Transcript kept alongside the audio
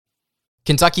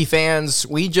Kentucky fans,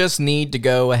 we just need to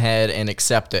go ahead and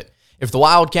accept it. If the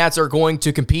Wildcats are going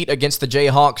to compete against the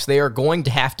Jayhawks, they are going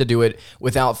to have to do it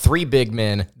without three big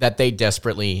men that they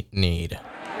desperately need.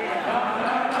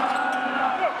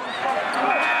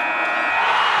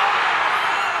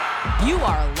 You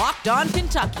are Locked On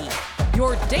Kentucky,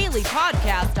 your daily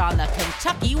podcast on the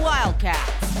Kentucky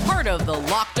Wildcats, part of the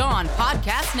Locked On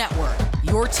Podcast Network,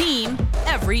 your team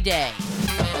every day.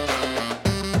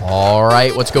 All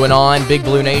right, what's going on, Big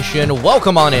Blue Nation?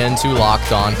 Welcome on in to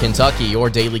Locked On Kentucky, your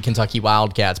daily Kentucky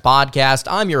Wildcats podcast.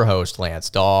 I'm your host, Lance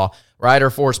Daw,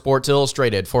 writer for Sports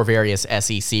Illustrated for various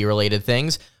SEC-related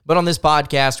things. But on this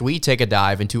podcast, we take a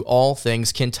dive into all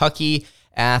things Kentucky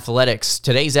athletics.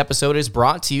 Today's episode is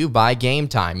brought to you by Game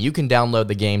Time. You can download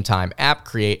the Game Time app,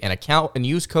 create an account, and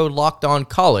use code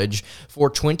LOCKEDONCollege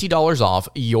for $20 off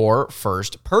your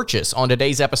first purchase. On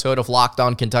today's episode of Locked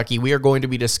On Kentucky, we are going to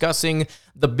be discussing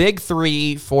the big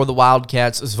three for the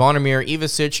Wildcats: Zvonimir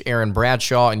Ivisic, Aaron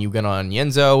Bradshaw, and Ugonna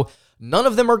Onyenso. None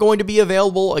of them are going to be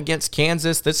available against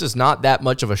Kansas. This is not that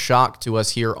much of a shock to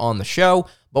us here on the show,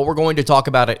 but we're going to talk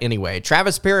about it anyway.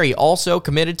 Travis Perry also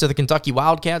committed to the Kentucky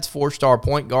Wildcats, four-star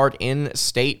point guard,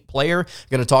 in-state player.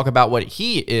 Going to talk about what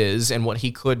he is and what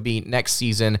he could be next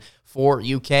season for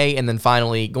UK, and then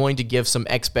finally going to give some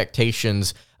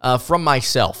expectations from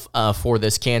myself for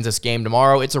this Kansas game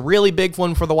tomorrow. It's a really big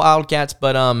one for the Wildcats,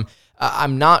 but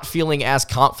I'm not feeling as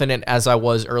confident as I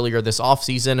was earlier this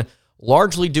offseason,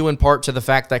 largely due in part to the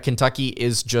fact that Kentucky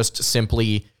is just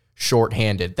simply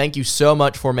shorthanded. Thank you so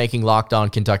much for making Locked On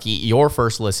Kentucky your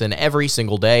first listen every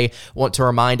single day. Want to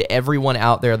remind everyone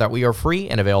out there that we are free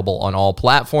and available on all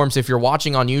platforms. If you're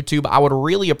watching on YouTube, I would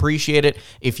really appreciate it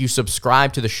if you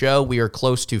subscribe to the show. We are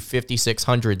close to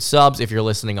 5,600 subs. If you're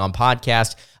listening on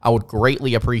podcast, I would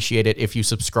greatly appreciate it if you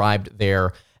subscribed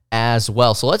there as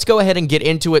well. So let's go ahead and get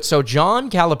into it. So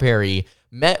John Calipari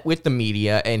met with the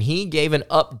media and he gave an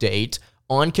update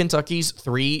on Kentucky's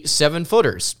three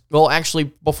 7-footers. Well,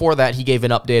 actually, before that, he gave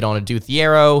an update on Adou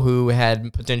Thiero, who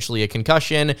had potentially a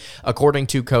concussion. According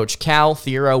to Coach Cal,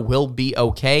 Thiero will be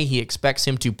okay. He expects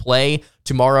him to play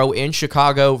tomorrow in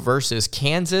Chicago versus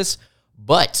Kansas,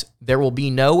 but there will be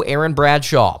no Aaron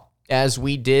Bradshaw, as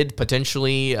we did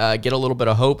potentially get a little bit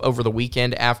of hope over the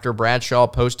weekend after Bradshaw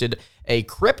posted a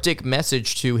cryptic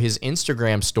message to his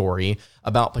Instagram story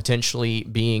about potentially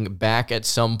being back at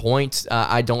some point.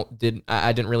 I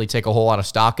didn't really take a whole lot of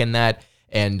stock in that,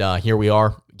 and here we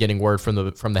are getting word from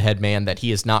the head man that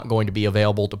he is not going to be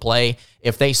available to play.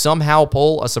 If they somehow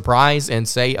pull a surprise and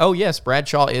say, oh yes,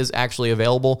 Bradshaw is actually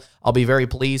available, I'll be very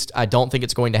pleased. I don't think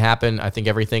it's going to happen. I think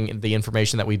the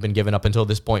information that we've been given up until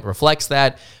this point reflects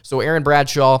that. So Aaron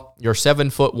Bradshaw, your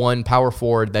 7'1" power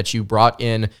forward that you brought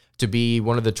in to be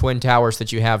one of the twin towers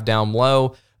that you have down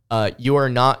low, you are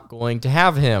not going to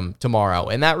have him tomorrow.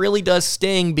 And that really does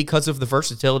sting because of the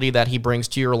versatility that he brings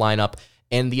to your lineup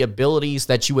and the abilities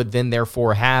that you would then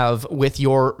therefore have with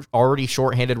your already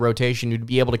shorthanded rotation. You'd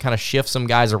be able to kind of shift some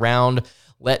guys around,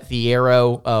 let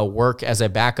Thiero work as a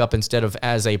backup instead of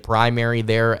as a primary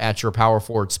there at your power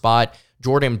forward spot.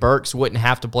 Jordan Burks wouldn't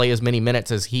have to play as many minutes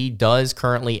as he does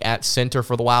currently at center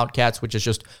for the Wildcats, which is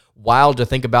just wild to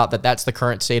think about that that's the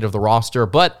current state of the roster.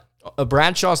 But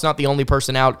Bradshaw's not the only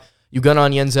person out. Ugonna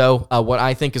Onyenso, what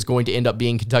I think is going to end up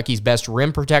being Kentucky's best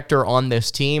rim protector on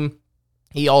this team,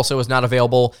 he also is not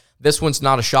available. This one's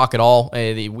not a shock at all.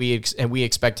 We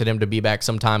expected him to be back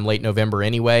sometime late November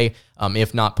anyway,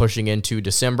 if not pushing into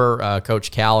December.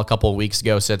 Coach Cal a couple of weeks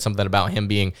ago said something about him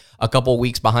being a couple of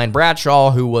weeks behind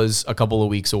Bradshaw, who was a couple of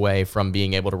weeks away from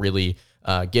being able to really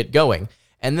get going.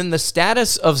 And then the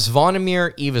status of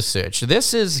Zvonimir Ivisic.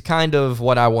 This is kind of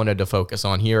what I wanted to focus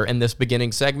on here in this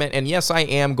beginning segment. And yes, I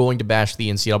am going to bash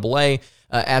the NCAA,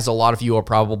 as a lot of you are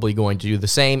probably going to do the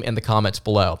same in the comments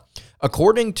below.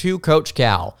 According to Coach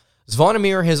Cal,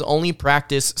 Zvonimir has only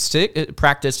practiced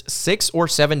 6 or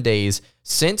 7 days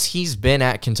since he's been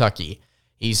at Kentucky.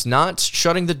 He's not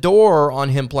shutting the door on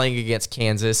him playing against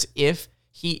Kansas if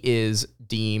he is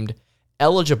deemed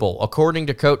eligible. According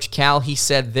to Coach Cal, he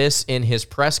said this in his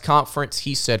press conference.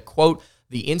 He said, quote,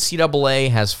 "The NCAA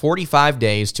has 45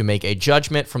 days to make a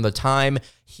judgment from the time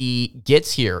he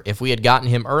gets here. If we had gotten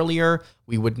him earlier,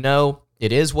 we would know.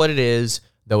 It is what it is,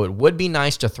 though it would be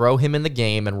nice to throw him in the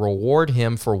game and reward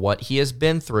him for what he has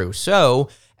been through." So,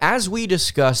 as we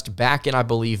discussed back in, I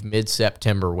believe,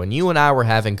 mid-September, when you and I were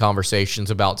having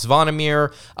conversations about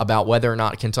Zvonimir, about whether or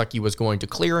not Kentucky was going to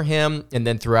clear him, and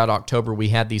then throughout October, we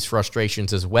had these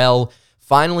frustrations as well.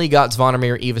 Finally got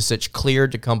Zvonimir Ivisic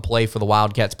cleared to come play for the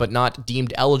Wildcats, but not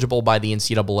deemed eligible by the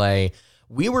NCAA.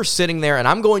 We were sitting there, and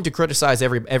I'm going to criticize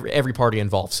every party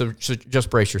involved, so just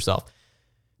brace yourself.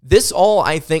 This all,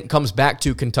 I think, comes back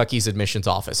to Kentucky's admissions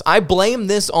office. I blame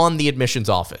this on the admissions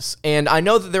office. And I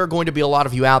know that there are going to be a lot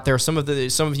of you out there. Some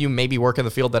of you maybe work in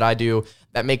the field that I do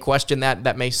that may question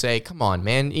that may say, come on,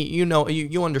 man,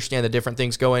 you understand the different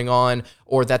things going on,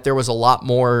 or that there was a lot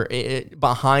more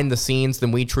behind the scenes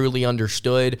than we truly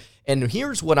understood. And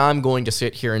here's what I'm going to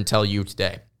sit here and tell you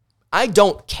today. I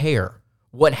don't care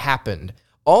what happened.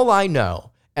 All I know,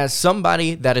 as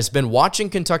somebody that has been watching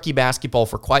Kentucky basketball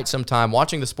for quite some time,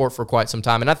 watching the sport for quite some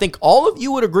time, and I think all of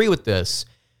you would agree with this,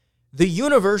 the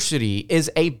university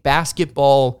is a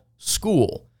basketball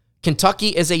school. Kentucky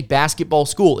is a basketball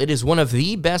school. It is one of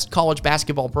the best college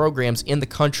basketball programs in the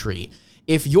country.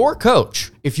 If your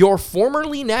coach, if your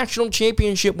formerly national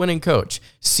championship winning coach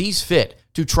sees fit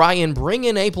to try and bring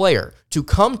in a player to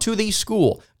come to the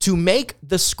school, to make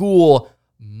the school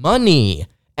money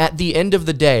at the end of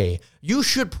the day, you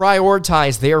should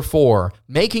prioritize, therefore,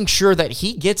 making sure that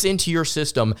he gets into your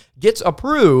system, gets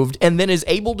approved, and then is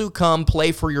able to come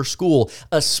play for your school,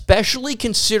 especially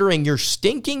considering your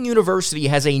stinking university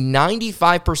has a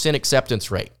 95% acceptance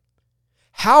rate.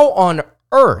 How on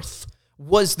earth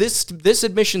was this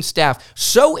admission staff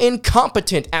so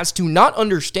incompetent as to not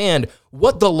understand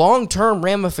what the long-term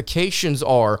ramifications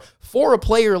are for a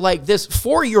player like this,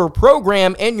 for your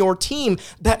program and your team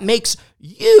that makes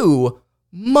you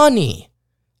money?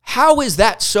 How is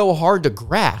that so hard to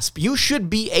grasp? You should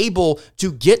be able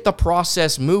to get the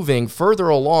process moving further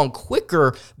along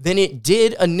quicker than it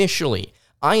did initially.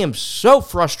 I am so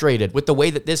frustrated with the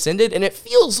way that this ended, and it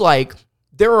feels like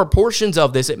there are portions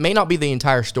of this, it may not be the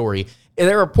entire story,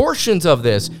 there are portions of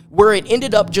this where it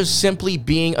ended up just simply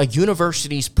being a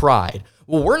university's pride.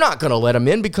 Well, we're not going to let him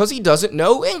in because he doesn't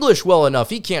know English well enough.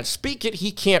 He can't speak it,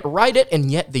 he can't write it, and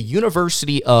yet the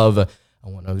University of, I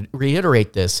want to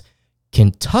reiterate this,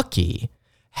 Kentucky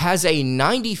has a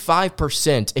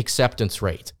 95% acceptance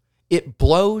rate. It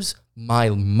blows my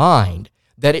mind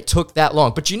that it took that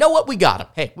long. But you know what? We got him.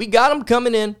 Hey, we got him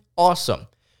coming in. Awesome.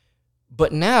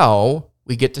 But now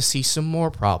we get to see some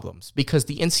more problems because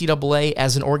the NCAA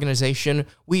as an organization,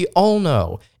 we all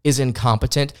know, is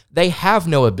incompetent. They have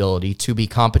no ability to be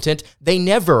competent. They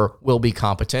never will be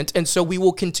competent. And so we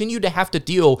will continue to have to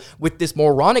deal with this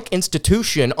moronic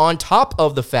institution on top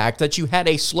of the fact that you had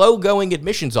a slow-going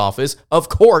admissions office. Of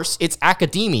course, it's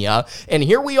academia. And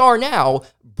here we are now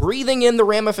breathing in the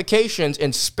ramifications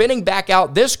and spinning back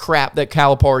out this crap that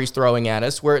Calipari's throwing at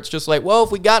us, where it's just like, well,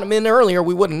 if we got him in earlier,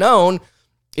 we would have known,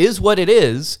 is what it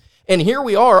is. And here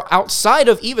we are outside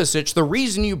of Ivisic. The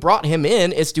reason you brought him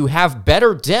in is to have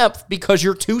better depth because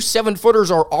your 2 7-footers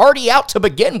are already out to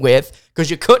begin with because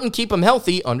you couldn't keep them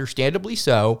healthy, understandably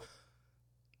so.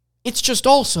 It's just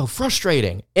all so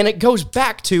frustrating. And it goes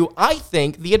back to, I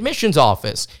think, the admissions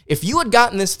office. If you had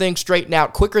gotten this thing straightened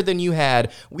out quicker than you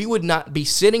had, we would not be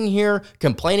sitting here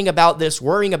complaining about this,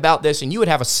 worrying about this, and you would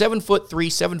have a 7'3",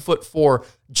 7'4",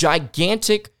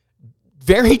 gigantic,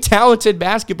 very talented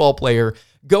basketball player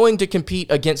going to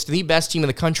compete against the best team in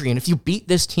the country. And if you beat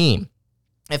this team,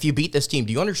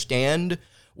 do you understand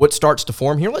what starts to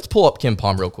form here? Let's pull up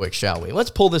KenPom real quick, shall we?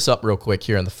 Let's pull this up real quick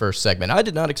here in the first segment. I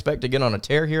did not expect to get on a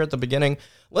tear here at the beginning.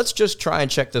 Let's just try and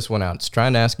check this one out. It's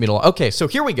trying to ask me to... Okay, so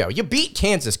here we go. You beat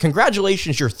Kansas.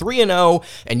 Congratulations, you're 3-0,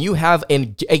 and you have a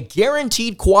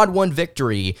guaranteed quad 1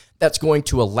 victory that's going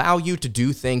to allow you to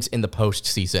do things in the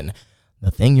postseason.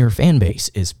 The thing your fan base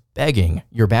is begging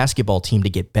your basketball team to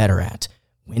get better at,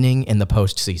 winning in the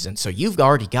postseason. So you've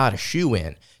already got a shoe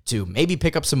in to maybe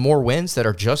pick up some more wins that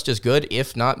are just as good,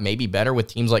 if not maybe better, with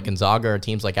teams like Gonzaga or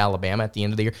teams like Alabama at the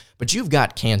end of the year. But you've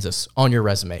got Kansas on your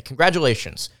resume.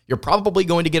 Congratulations. You're probably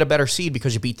going to get a better seed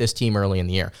because you beat this team early in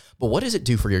the year. But what does it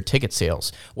do for your ticket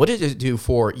sales? What does it do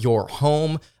for your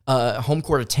home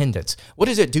court attendance? What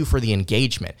does it do for the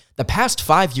engagement? The past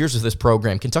 5 years of this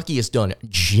program, Kentucky has done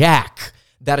jack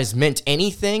that has meant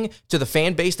anything to the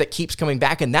fan base that keeps coming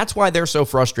back, and that's why they're so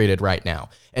frustrated right now.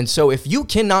 And so if you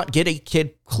cannot get a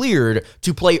kid cleared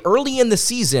to play early in the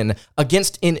season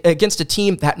against a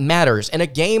team that matters, and a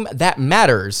game that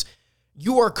matters,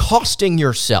 you are costing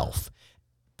yourself.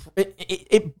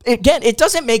 Again, it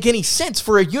doesn't make any sense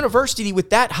for a university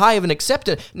with that high of an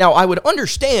acceptance. Now, I would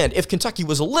understand if Kentucky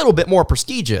was a little bit more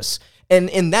prestigious, and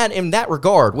in that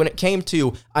regard, when it came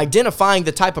to identifying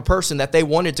the type of person that they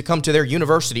wanted to come to their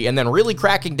university and then really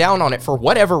cracking down on it for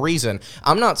whatever reason.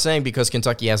 I'm not saying because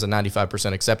Kentucky has a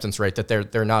 95% acceptance rate that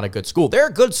they're not a good school. They're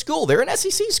a good school. They're an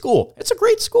SEC school. It's a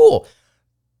great school.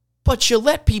 But you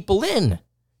let people in.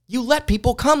 You let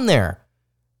people come there.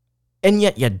 And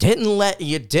yet you didn't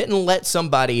let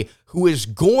somebody who is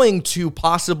going to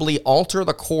possibly alter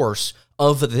the course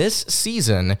of this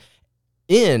season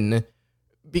in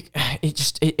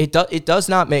It does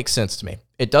not make sense to me.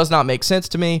 It does not make sense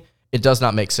to me. It does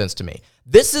not make sense to me.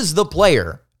 This is the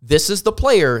player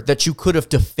that you could have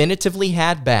definitively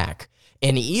had back.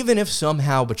 And even if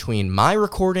somehow between my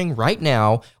recording right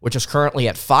now, which is currently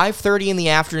at 5:30 in the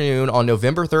afternoon on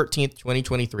November 13th,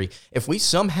 2023, if we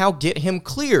somehow get him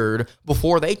cleared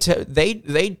before they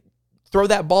throw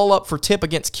that ball up for tip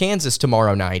against Kansas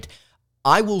tomorrow night,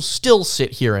 I will still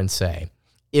sit here and say,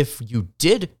 if you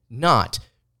did not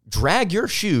drag your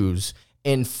shoes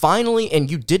and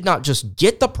you did not just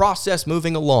get the process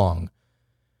moving along,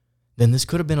 then this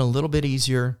could have been a little bit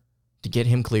easier to get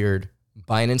him cleared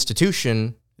by an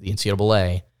institution, the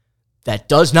NCAA, that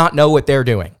does not know what they're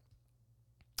doing.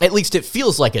 At least it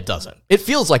feels like it doesn't.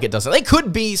 They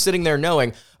could be sitting there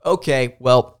knowing, okay,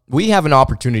 well, we have an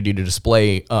opportunity to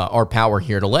display our power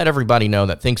here to let everybody know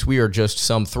that thinks we are just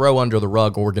some throw under the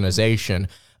rug organization,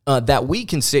 that we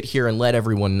can sit here and let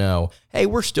everyone know, hey,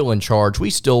 we're still in charge. We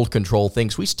still control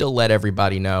things. We still let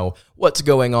everybody know what's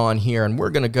going on here, and we're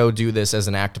going to go do this as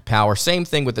an act of power. Same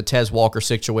thing with the Tez Walker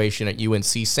situation at UNC.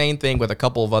 Same thing with a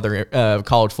couple of other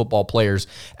college football players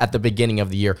at the beginning of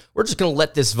the year. We're just going to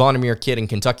let this Vondermeer kid in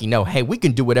Kentucky know, hey, we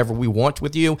can do whatever we want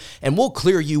with you, and we'll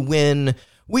clear you when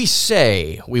we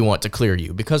say we want to clear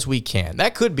you, because we can.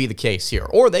 That could be the case here.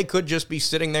 Or they could just be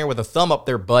sitting there with a thumb up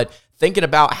their butt thinking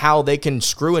about how they can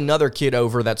screw another kid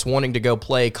over that's wanting to go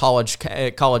play college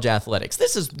athletics.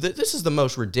 This is the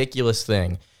most ridiculous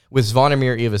thing with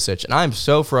Zvonimir Ivisic, and I'm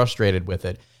so frustrated with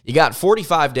it. You got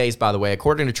 45 days, by the way,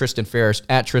 according to Tristan Ferris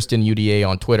at Tristan UDA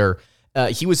on Twitter.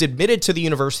 He was admitted to the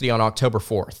university on October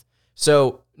 4th.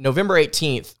 So November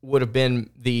 18th would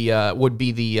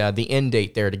be the end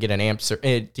date there to get an answer.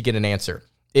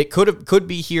 It could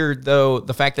be here though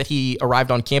the fact that he arrived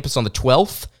on campus on the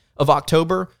 12th of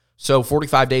October. So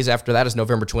 45 days after that is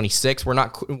November 26th.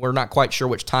 We're not quite sure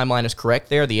which timeline is correct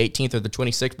there, the 18th or the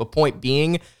 26th. But point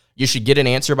being, you should get an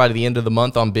answer by the end of the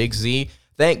month on Big Z.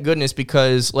 Thank goodness,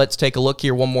 because let's take a look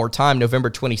here one more time. November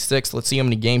 26th. Let's see how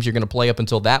many games you're going to play up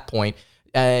until that point.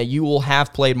 You will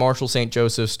have played Marshall, St.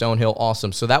 Joseph, Stonehill,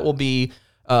 awesome. So that will be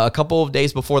a couple of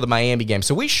days before the Miami game.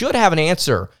 So we should have an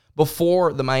answer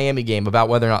before the Miami game about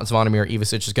whether or not Zvonimir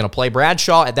Ivisic is going to play.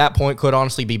 Bradshaw at that point could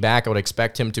honestly be back. I would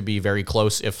expect him to be very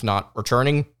close, if not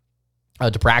returning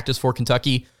to practice for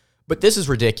Kentucky. But this is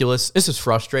ridiculous. This is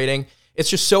frustrating. It's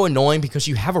just so annoying because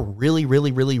you have a really,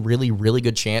 really, really, really, really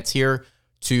good chance here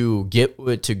to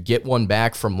get one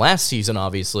back from last season,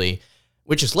 obviously,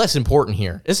 which is less important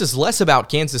here. This is less about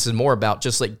Kansas and more about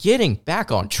just like getting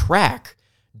back on track,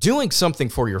 doing something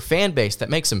for your fan base that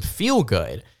makes them feel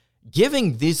good,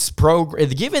 giving this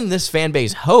fan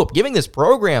base hope, giving this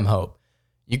program hope.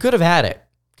 You could have had it.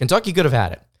 Kentucky could have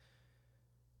had it.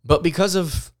 But because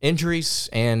of injuries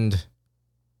and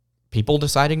people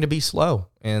deciding to be slow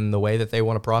in the way that they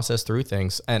want to process through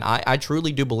things, and I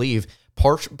truly do believe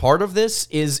part of this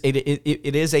is it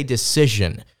is a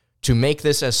decision to make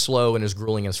this as slow and as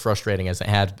grueling, as frustrating as it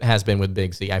has been with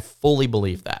Big Z. I fully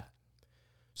believe that.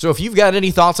 So if you've got any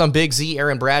thoughts on Big Z,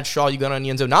 Aaron Bradshaw,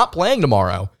 Ugonna not playing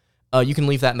tomorrow, you can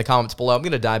leave that in the comments below. I'm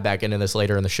going to dive back into this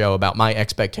later in the show about my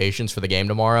expectations for the game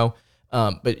tomorrow.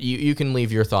 But you can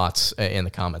leave your thoughts in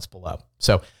the comments below.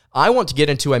 So I want to get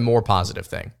into a more positive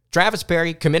thing. Travis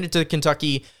Perry committed to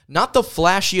Kentucky, not the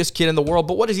flashiest kid in the world,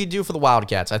 but what does he do for the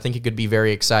Wildcats? I think it could be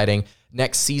very exciting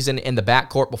next season in the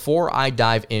backcourt. Before I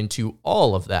dive into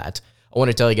all of that, I want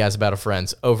to tell you guys about our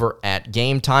friends over at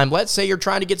Game Time. Let's say you're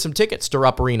trying to get some tickets to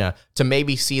Rupp Arena to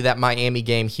maybe see that Miami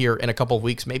game here in a couple of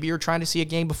weeks. Maybe you're trying to see a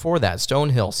game before that,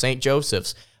 Stonehill, St.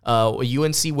 Joseph's,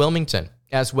 UNC Wilmington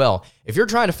as well. If you're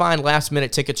trying to find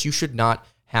last-minute tickets, you should not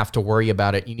have to worry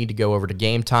about it. You need to go over to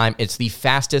Game Time. It's the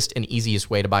fastest and easiest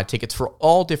way to buy tickets for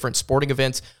all different sporting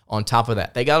events. On top of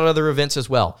that, they got other events as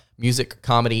well. Music,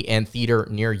 comedy, and theater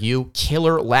near you.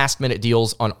 Killer last-minute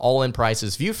deals on all-in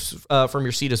prices. View from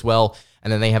your seat as well.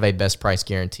 And then they have a best price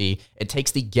guarantee. It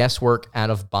takes the guesswork out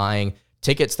of buying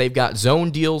tickets. They've got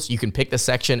zone deals. You can pick the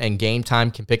section, and Game Time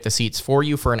can pick the seats for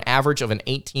you for an average of an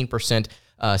 18%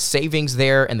 savings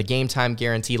there. And the Game Time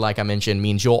guarantee, like I mentioned,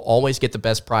 means you'll always get the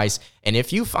best price. And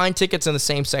if you find tickets in the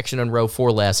same section in row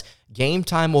 4 less, Game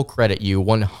Time will credit you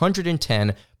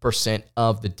 110%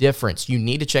 of the difference. You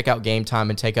need to check out Game Time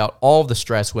and take out all of the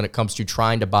stress when it comes to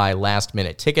trying to buy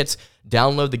last-minute tickets.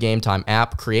 Download the Game Time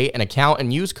app, create an account,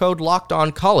 and use code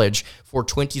LOCKEDONCollege for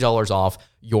 $20 off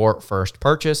your first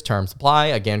purchase. Terms apply.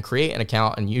 Again, create an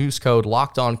account and use code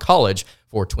LOCKEDONCollege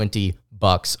for $20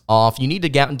 off. You need to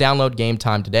download Game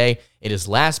Time today. It is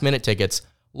last-minute tickets,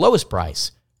 lowest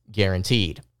price,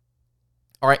 guaranteed.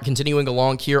 All right, continuing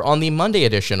along here on the Monday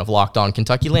edition of Locked On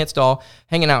Kentucky. Lance Dahl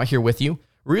hanging out here with you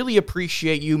Really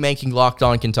appreciate you making Locked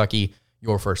On Kentucky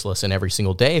your first listen every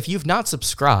single day. If you've not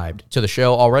subscribed to the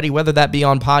show already, whether that be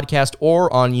on podcast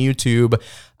or on YouTube,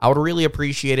 I would really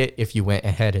appreciate it if you went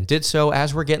ahead and did so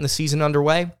as we're getting the season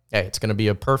underway. Hey, it's going to be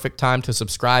a perfect time to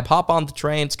subscribe. Hop on the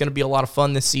train. It's going to be a lot of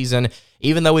fun this season.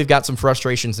 Even though we've got some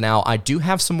frustrations now, I do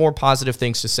have some more positive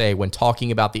things to say when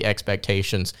talking about the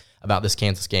expectations about this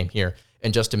Kansas game here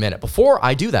in just a minute. Before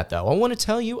I do that, though, I want to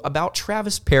tell you about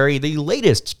Travis Perry, the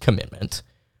latest commitment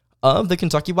of the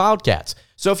Kentucky Wildcats.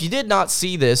 So if you did not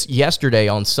see this yesterday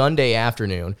on Sunday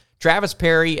afternoon, Travis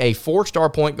Perry, a 4-star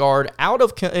point guard out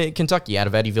of Kentucky, out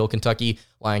of Eddyville, Kentucky,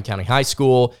 Lyon County High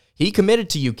School, he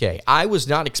committed to UK. I was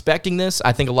not expecting this.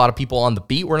 I think a lot of people on the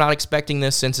beat were not expecting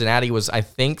this. Cincinnati was, I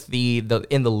think, the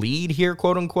in the lead here,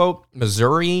 quote unquote.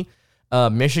 Missouri,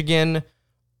 Michigan,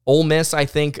 Ole Miss, I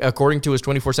think, according to his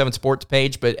 24/7 Sports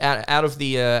page, but out of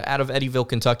Eddyville,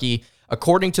 Kentucky,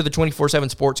 according to the 24/7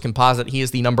 Sports composite, he is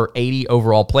the number 80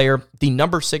 overall player, the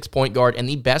number 6 point guard, and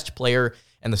the best player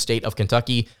in the state of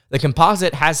Kentucky. The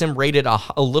composite has him rated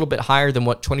a little bit higher than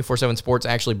what 24/7 Sports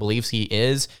actually believes he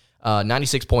is.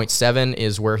 96.7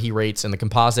 is where he rates in the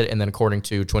composite, and then according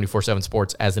to 24/7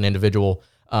 Sports as an individual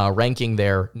ranking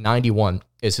there, 91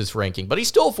 is his ranking. But he's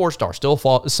still a 4-star, still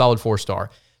a solid 4-star.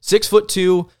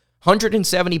 6'2",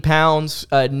 170 pounds,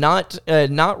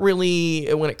 not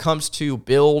really when it comes to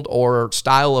build or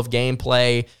style of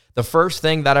gameplay. The first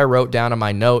thing that I wrote down in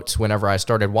my notes whenever I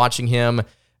started watching him,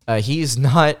 he's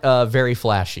not very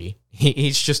flashy.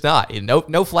 He's just not.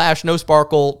 No flash, no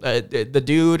sparkle. The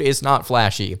dude is not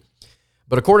flashy.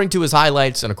 But according to his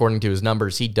highlights and according to his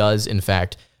numbers, he does, in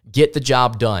fact, get the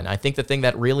job done. I think the thing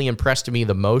that really impressed me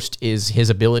the most is his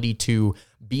ability to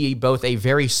be both a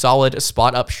very solid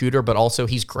spot-up shooter, but also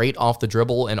he's great off the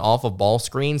dribble and off of ball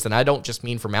screens. And I don't just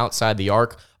mean from outside the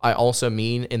arc. I also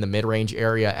mean in the mid-range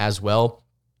area as well.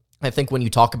 I think when you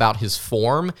talk about his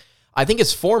form, I think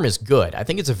his form is good. I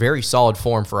think it's a very solid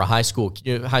form for a high school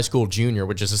junior,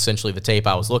 which is essentially the tape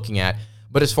I was looking at.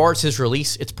 But as far as his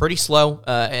release, it's pretty slow,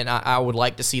 and I would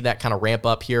like to see that kind of ramp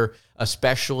up here,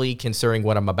 especially considering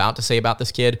what I'm about to say about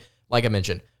this kid. Like I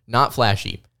mentioned, not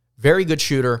flashy. Very good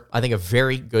shooter. I think a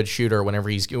very good shooter whenever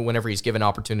he's given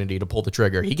opportunity to pull the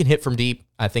trigger. He can hit from deep.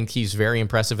 I think he's very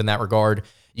impressive in that regard.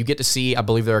 You get to see, I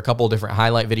believe there are a couple of different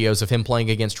highlight videos of him playing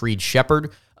against Reed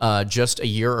Sheppard just a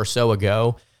year or so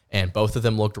ago, and both of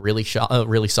them looked really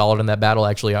solid in that battle.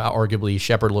 Actually, arguably,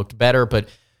 Sheppard looked better, but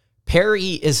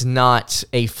Perry is not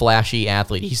a flashy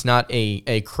athlete. He's not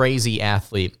a crazy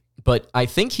athlete, but I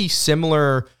think he's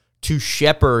similar to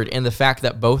Sheppard in the fact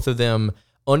that both of them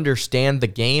understand the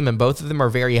game and both of them are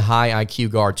very high IQ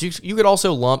guards. You could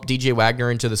also lump DJ Wagner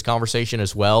into this conversation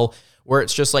as well, where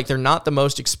it's just like they're not the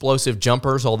most explosive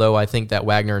jumpers, although I think that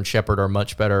Wagner and Sheppard are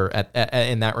much better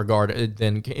in that regard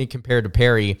than compared to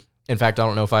Perry. In fact, I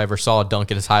don't know if I ever saw a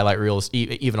dunk in his highlight reels,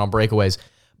 even on breakaways.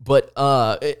 But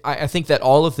I think that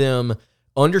all of them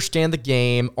understand the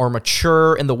game, are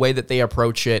mature in the way that they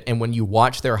approach it, and when you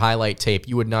watch their highlight tape,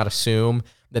 you would not assume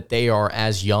that they are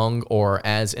as young or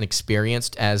as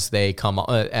inexperienced as they come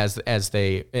as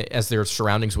their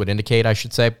surroundings would indicate, I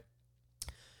should say.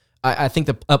 I think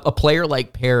that a player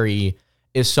like Perry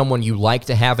is someone you like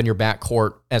to have in your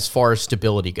backcourt as far as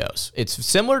stability goes. It's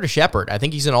similar to Sheppard. I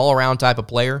think he's an all-around type of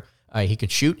player. He can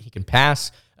shoot, he can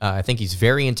pass. I think he's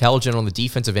very intelligent on the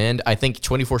defensive end. I think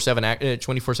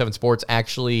 24/7 Sports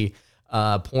actually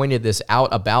pointed this out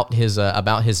about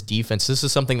his defense. This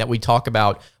is something that we talk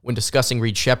about when discussing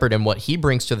Reed Sheppard and what he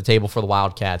brings to the table for the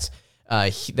Wildcats.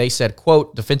 They said,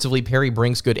 quote, defensively, Perry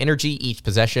brings good energy each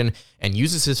possession and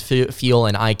uses his feel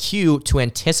and IQ to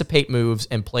anticipate moves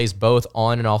and plays both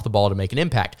on and off the ball to make an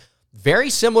impact. Very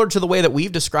similar to the way that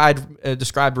we've described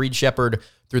Reed Sheppard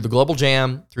through the Global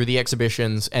Jam, through the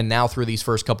exhibitions, and now through these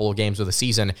first couple of games of the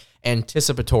season.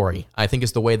 Anticipatory, I think,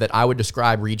 is the way that I would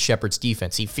describe Reed Sheppard's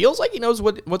defense. He feels like he knows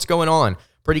what's going on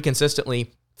pretty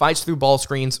consistently, fights through ball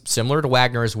screens, similar to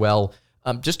Wagner as well.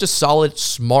 Just a solid,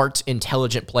 smart,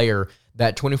 intelligent player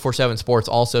that 24/7 Sports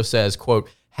also says, quote,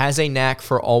 has a knack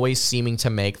for always seeming to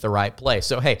make the right play.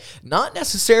 So, hey, not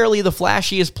necessarily the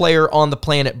flashiest player on the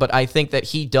planet, but I think that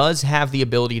he does have the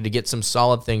ability to get some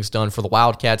solid things done for the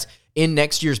Wildcats in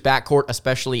next year's backcourt,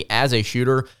 especially as a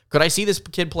shooter. Could I see this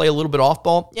kid play a little bit off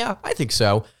ball? Yeah, I think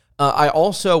so. I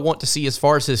also want to see, as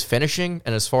far as his finishing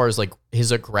and as far as like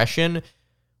his aggression,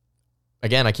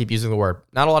 again, I keep using the word,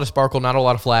 not a lot of sparkle, not a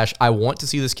lot of flash. I want to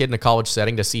see this kid in a college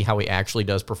setting to see how he actually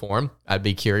does perform. I'd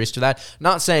be curious to that.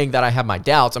 Not saying that I have my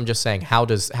doubts. I'm just saying, how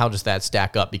does that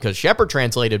stack up? Because Sheppard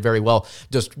translated very well.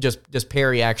 Does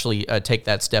Perry actually take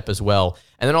that step as well?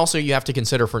 And then also you have to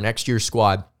consider for next year's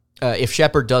squad, if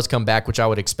Shepard does come back, which I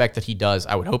would expect that he does,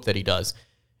 I would hope that he does,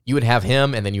 you would have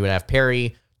him, and then you would have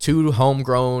Perry, two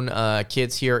homegrown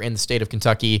kids here in the state of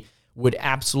Kentucky. Would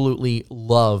absolutely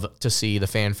love to see the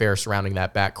fanfare surrounding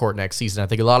that backcourt next season. I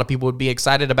think a lot of people would be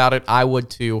excited about it. I would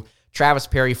too. Travis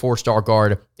Perry, 4-star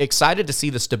guard. Excited to see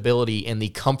the stability and the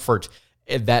comfort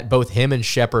that both him and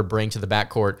Shepard bring to the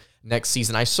backcourt next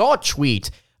season. I saw a tweet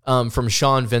from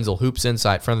Sean Venzel, Hoops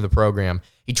Insight, friend of the program.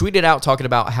 He tweeted out talking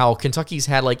about how Kentucky's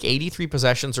had like 83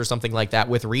 possessions or something like that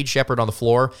with Reed Shepard on the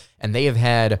floor, and they have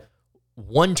had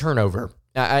one turnover.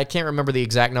 I can't remember the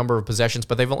exact number of possessions,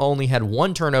 but they've only had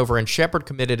one turnover, and Shepard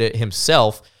committed it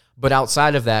himself. But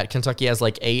outside of that, Kentucky has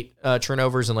like 8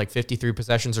 turnovers and like 53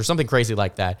 possessions or something crazy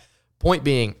like that. Point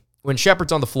being, when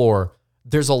Shepard's on the floor,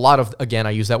 there's a lot of, again, I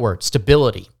use that word,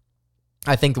 stability.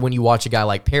 I think that when you watch a guy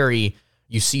like Perry,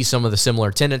 you see some of the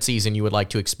similar tendencies, and you would like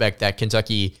to expect that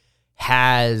Kentucky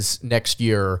has next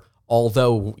year,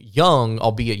 although young,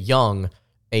 albeit young,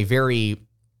 a very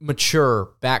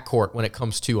mature backcourt when it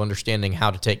comes to understanding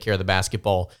how to take care of the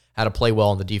basketball, how to play well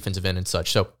on the defensive end and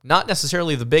such. So not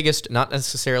necessarily the biggest, not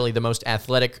necessarily the most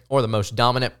athletic or the most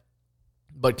dominant,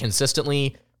 but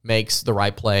consistently makes the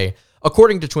right play.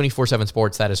 According to 24/7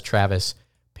 Sports, that is Travis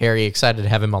Perry. Excited to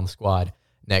have him on the squad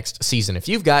next season. If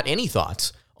you've got any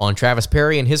thoughts on Travis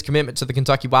Perry and his commitment to the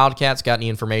Kentucky Wildcats, got any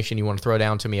information you want to throw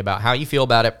down to me about how you feel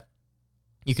about it,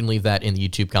 you can leave that in the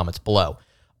YouTube comments below.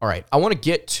 All right, I want to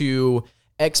get to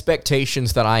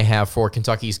expectations that I have for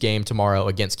Kentucky's game tomorrow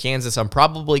against Kansas. I'm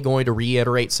probably going to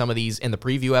reiterate some of these in the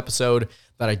preview episode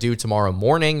that I do tomorrow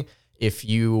morning. If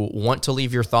you want to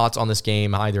leave your thoughts on this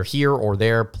game either here or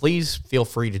there, please feel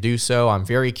free to do so. I'm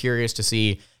very curious to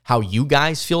see how you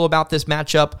guys feel about this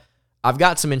matchup. I've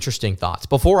got some interesting thoughts.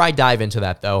 Before I dive into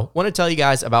that, though, I want to tell you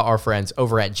guys about our friends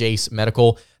over at Jase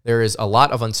Medical. There is a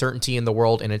lot of uncertainty in the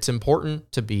world, and it's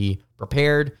important to be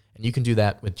prepared. And you can do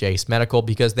that with Jase Medical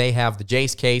because they have the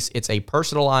Jase Case. It's a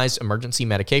personalized emergency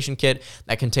medication kit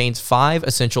that contains 5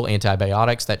 essential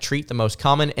antibiotics that treat the most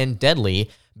common and deadly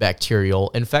bacterial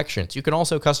infections. You can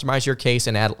also customize your case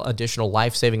and add additional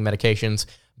life-saving medications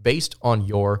based on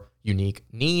your unique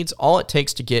needs. All it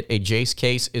takes to get a Jase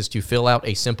Case is to fill out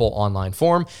a simple online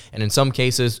form, and in some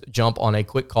cases, jump on a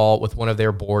quick call with one of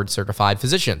their board-certified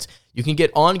physicians. You can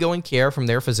get ongoing care from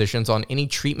their physicians on any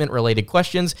treatment-related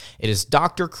questions. It is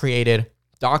doctor-created,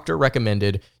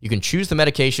 doctor-recommended. You can choose the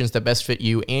medications that best fit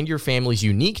you and your family's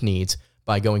unique needs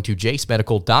by going to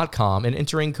jasemedical.com and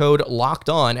entering code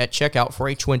LOCKEDON at checkout for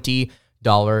a $20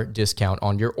 discount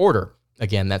on your order.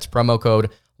 Again, that's promo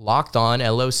code LOCKEDON,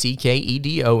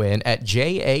 LOCKEDON, at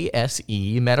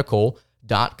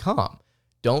jasemedical.com.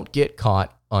 Don't get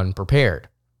caught unprepared.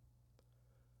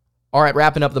 All right,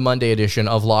 wrapping up the Monday edition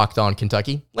of Locked On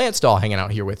Kentucky. Lance Dahl hanging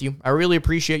out here with you. I really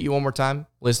appreciate you one more time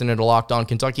listening to Locked On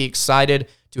Kentucky. Excited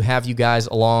to have you guys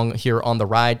along here on the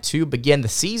ride to begin the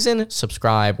season.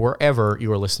 Subscribe wherever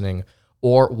you are listening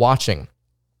or watching.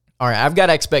 All right, I've got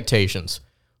expectations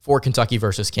for Kentucky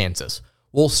versus Kansas.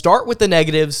 We'll start with the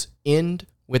negatives, end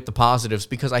with the positives,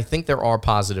 because I think there are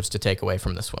positives to take away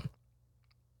from this one.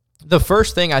 The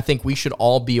first thing I think we should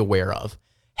all be aware of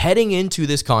heading into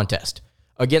this contest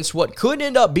against what could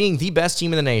end up being the best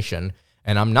team in the nation,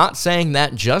 and I'm not saying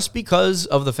that just because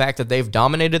of the fact that they've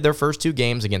dominated their first 2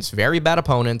 games against very bad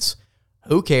opponents.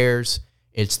 Who cares?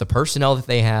 It's the personnel that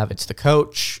they have. It's the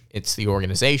coach. It's the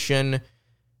organization.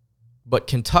 But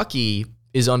Kentucky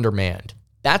is undermanned.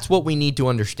 That's what we need to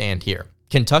understand here.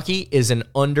 Kentucky is an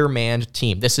undermanned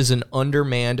team. This is an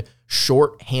undermanned,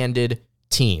 short-handed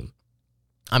team.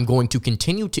 I'm going to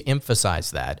continue to emphasize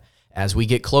that as we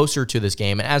get closer to this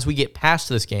game and as we get past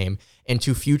this game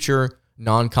into future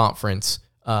non-conference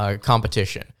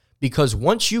competition. Because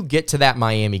once you get to that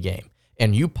Miami game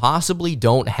and you possibly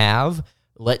don't have,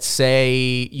 let's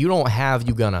say you don't have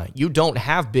Ugonna, you don't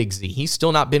have Big Z, he's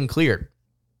still not been cleared,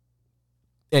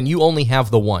 and you only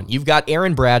have the one. You've got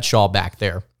Aaron Bradshaw back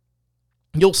there.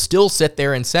 You'll still sit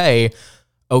there and say,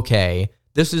 okay,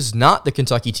 this is not the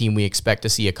Kentucky team we expect to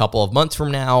see a couple of months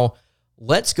from now.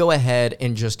 Let's go ahead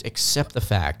and just accept the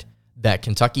fact that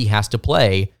Kentucky has to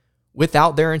play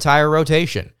without their entire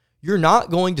rotation. You're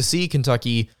not going to see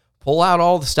Kentucky pull out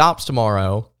all the stops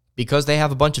tomorrow because they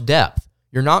have a bunch of depth.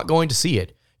 You're not going to see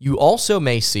it. You also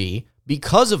may see,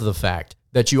 because of the fact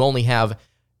that you only have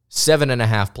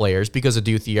 7.5 players because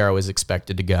Adou Thiero is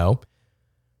expected to go,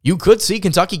 you could see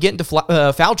Kentucky get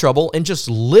into foul trouble and just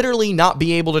literally not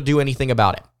be able to do anything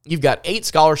about it. You've got 8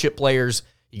 scholarship players.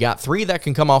 You got 3 that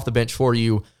can come off the bench for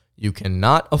you. You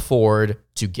cannot afford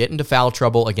to get into foul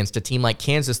trouble against a team like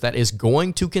Kansas that is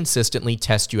going to consistently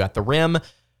test you at the rim.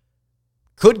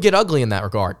 could get ugly in that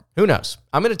regard. Who knows?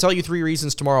 I'm going to tell you 3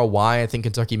 reasons tomorrow why I think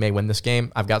Kentucky may win this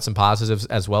game. I've got some positives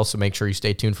as well, so make sure you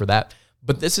stay tuned for that.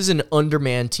 But this is an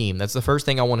undermanned team. That's the first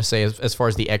thing I want to say as far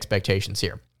as the expectations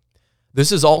here.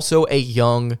 This is also a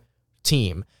young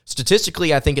team.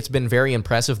 Statistically, I think it's been very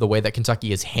impressive the way that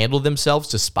Kentucky has handled themselves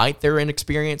despite their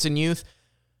inexperience in youth.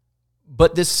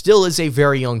 But this still is a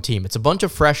very young team. It's a bunch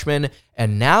of freshmen,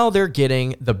 and now they're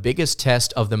getting the biggest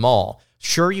test of them all.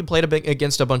 Sure, you played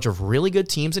against a bunch of really good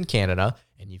teams in Canada,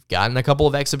 and you've gotten a couple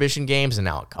of exhibition games and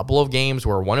now a couple of games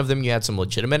where one of them you had some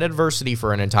legitimate adversity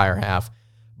for an entire half.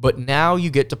 But now you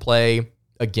get to play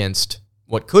against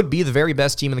what could be the very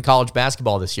best team in the college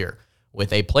basketball this year,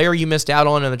 with a player you missed out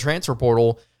on in the transfer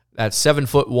portal that's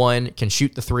 7'1", can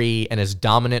shoot the three, and is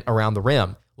dominant around the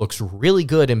rim. Looks really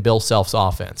good in Bill Self's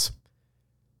offense.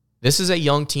 This is a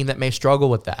young team that may struggle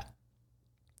with that.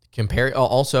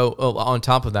 On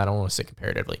top of that, I don't want to say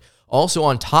comparatively. Also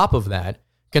on top of that,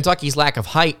 Kentucky's lack of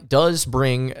height does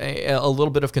bring a little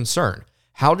bit of concern.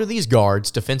 How do these guards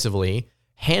defensively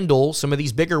handle some of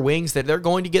these bigger wings that they're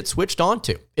going to get switched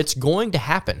onto? It's going to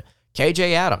happen.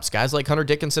 KJ Adams, guys like Hunter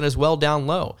Dickinson as well down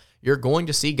low. You're going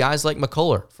to see guys like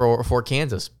McCullough for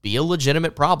Kansas be a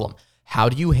legitimate problem. How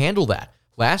do you handle that?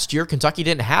 Last year, Kentucky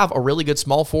didn't have a really good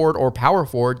small forward or power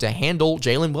forward to handle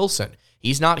Jalen Wilson.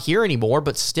 He's not here anymore,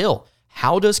 but still,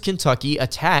 how does Kentucky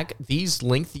attack these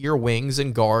lengthier wings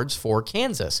and guards for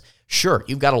Kansas? Sure,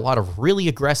 you've got a lot of really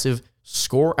aggressive,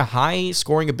 high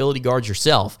scoring ability guards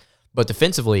yourself, but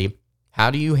defensively,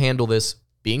 how do you handle this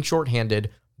being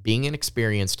shorthanded, being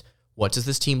inexperienced? What does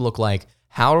this team look like?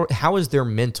 How is their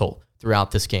mental throughout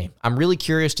this game? I'm really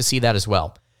curious to see that as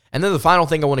well. And then the final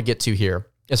thing I want to get to here,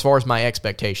 as far as my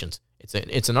expectations,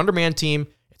 it's an undermanned team,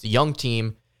 it's a young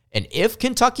team, and if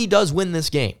Kentucky does win this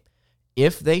game,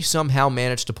 if they somehow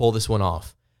manage to pull this one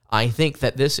off, I think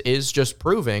that this is just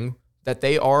proving that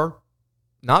they are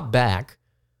not back,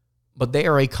 but they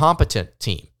are a competent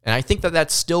team. And I think that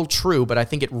that's still true, but I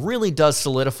think it really does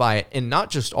solidify it in not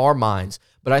just our minds,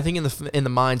 but I think in the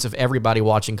minds of everybody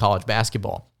watching college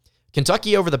basketball.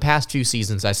 Kentucky over the past few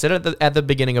seasons, I said at the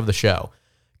beginning of the show,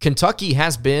 Kentucky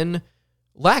has been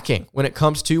lacking when it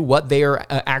comes to what they are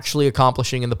actually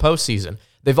accomplishing in the postseason.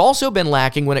 They've also been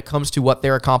lacking when it comes to what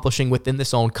they're accomplishing within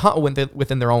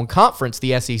their own conference,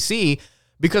 the SEC,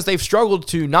 because they've struggled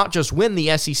to not just win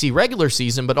the SEC regular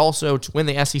season, but also to win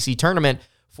the SEC tournament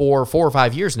for 4 or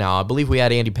 5 years now. I believe we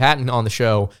had Andy Patton on the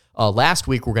show last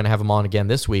week. We're going to have him on again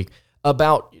this week.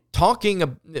 About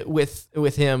talking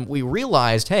with him, we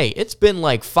realized, hey, it's been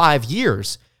like 5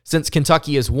 years since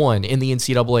Kentucky has won in the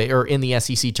NCAA or in the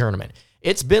SEC tournament.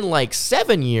 It's been like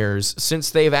 7 years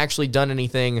since they've actually done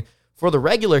anything for the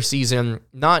regular season,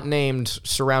 not named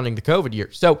surrounding the COVID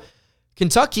year. So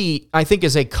Kentucky, I think,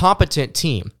 is a competent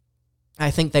team. I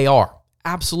think they are.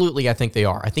 Absolutely, I think they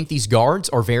are. I think these guards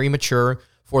are very mature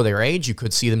for their age. You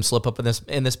could see them slip up in this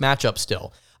matchup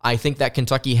still. I think that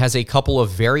Kentucky has a couple of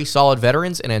very solid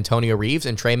veterans in Antonio Reeves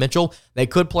and Trey Mitchell. They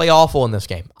could play awful in this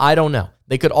game. I don't know.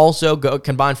 They could also go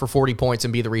combine for 40 points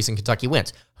and be the reason Kentucky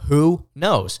wins. Who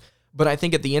knows? But I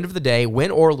think at the end of the day,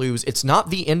 win or lose, it's not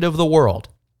the end of the world.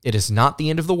 It is not the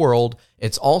end of the world.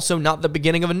 It's also not the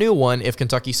beginning of a new one if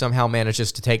Kentucky somehow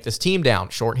manages to take this team down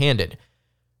shorthanded.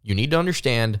 You need to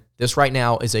understand this right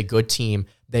now is a good team.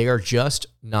 They are just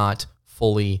not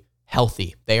fully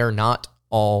healthy. They are not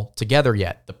all together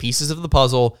yet. The pieces of the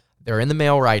puzzle, they're in the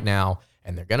mail right now,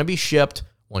 and they're going to be shipped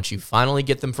once you finally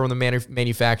get them from the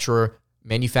manufacturer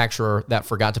that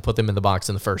forgot to put them in the box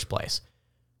in the first place.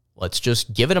 Let's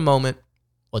just give it a moment.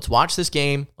 Let's watch this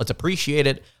game. Let's appreciate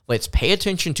it. Let's pay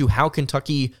attention to how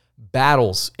Kentucky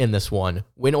battles in this one,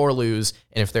 win or lose,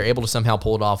 and if they're able to somehow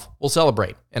pull it off, we'll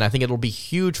celebrate. And I think it'll be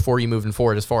huge for you moving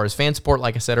forward as far as fan support,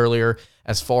 like I said earlier,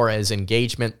 as far as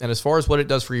engagement, and as far as what it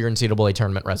does for your NCAA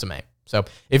tournament resume. So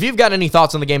if you've got any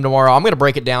thoughts on the game tomorrow, I'm going to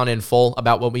break it down in full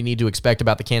about what we need to expect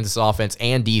about the Kansas offense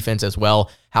and defense as well,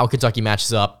 how Kentucky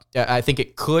matches up. I think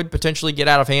it could potentially get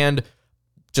out of hand,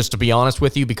 just to be honest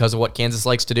with you, because of what Kansas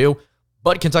likes to do.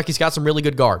 But Kentucky's got some really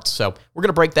good guards. So we're going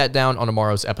to break that down on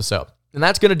tomorrow's episode. And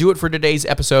that's going to do it for today's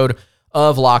episode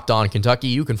of Locked On Kentucky.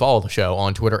 You can follow the show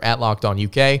on Twitter at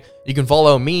LockedOnUK. You can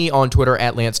follow me on Twitter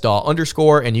at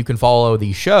LanceDaw_, and you can follow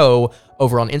the show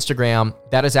over on Instagram.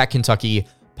 That is at Kentucky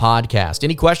Podcast.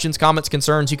 Any questions, comments,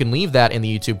 concerns, you can leave that in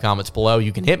the YouTube comments below.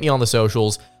 You can hit me on the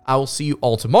socials. I will see you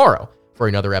all tomorrow for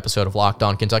another episode of Locked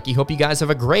On Kentucky. Hope you guys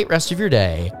have a great rest of your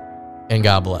day, and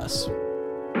God bless.